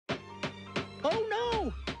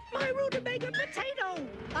baked potato!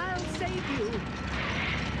 I'll save you.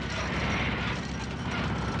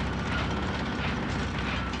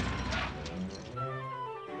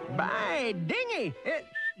 By dingy, it's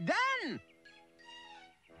done!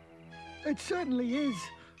 It certainly is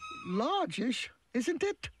largish, isn't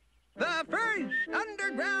it? The first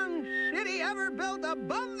underground city ever built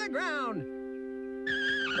above the ground.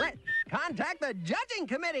 Let's contact the judging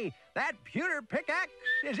committee. That pewter pickaxe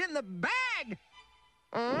is in the bag.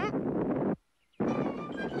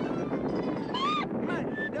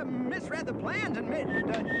 Must have misread the plans and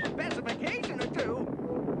missed a specification or two.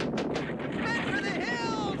 Head for the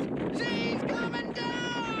hills! She's coming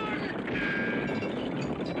down!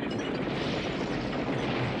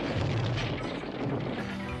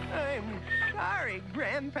 I'm sorry,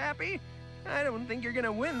 Grandpappy. I don't think you're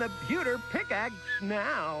gonna win the pewter pickaxe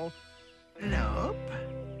now. Nope.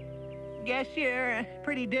 Guess you're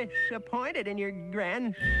pretty disappointed in your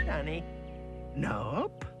grandsonny.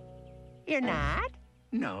 Nope. You're not?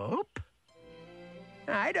 Nope.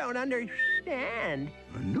 I don't understand.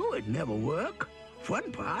 I knew it'd never work.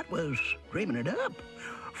 Fun part was dreaming it up.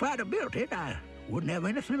 If I'd have built it, I wouldn't have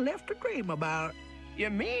anything left to dream about. You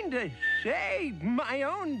mean to say my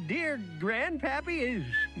own dear Grandpappy is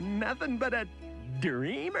nothing but a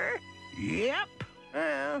dreamer? Yep.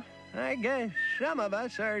 Well, I guess some of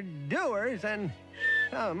us are doers and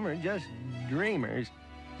some are just dreamers.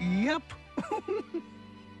 Yep.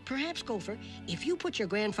 Perhaps, Gopher, if you put your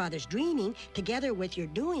grandfather's dreaming together with your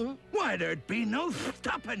doing... Why, there'd be no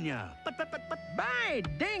stopping you. But, by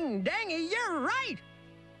ding-dangy, you're right!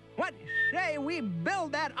 What say we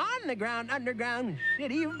build that on-the-ground underground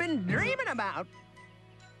city you've been dreaming about?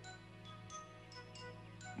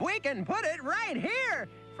 We can put it right here!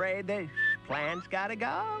 Afraid this plan's gotta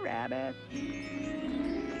go, Rabbit.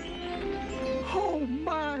 Oh,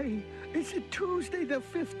 my. Is it Tuesday the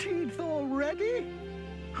 15th already?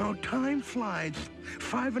 How time flies.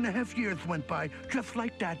 5.5 years went by just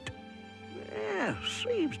like that. Yeah,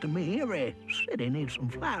 seems to me every city needs some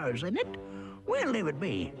flowers in it. We'll leave it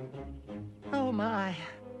be. Oh, my.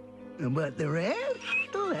 But the rest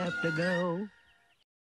still have to go.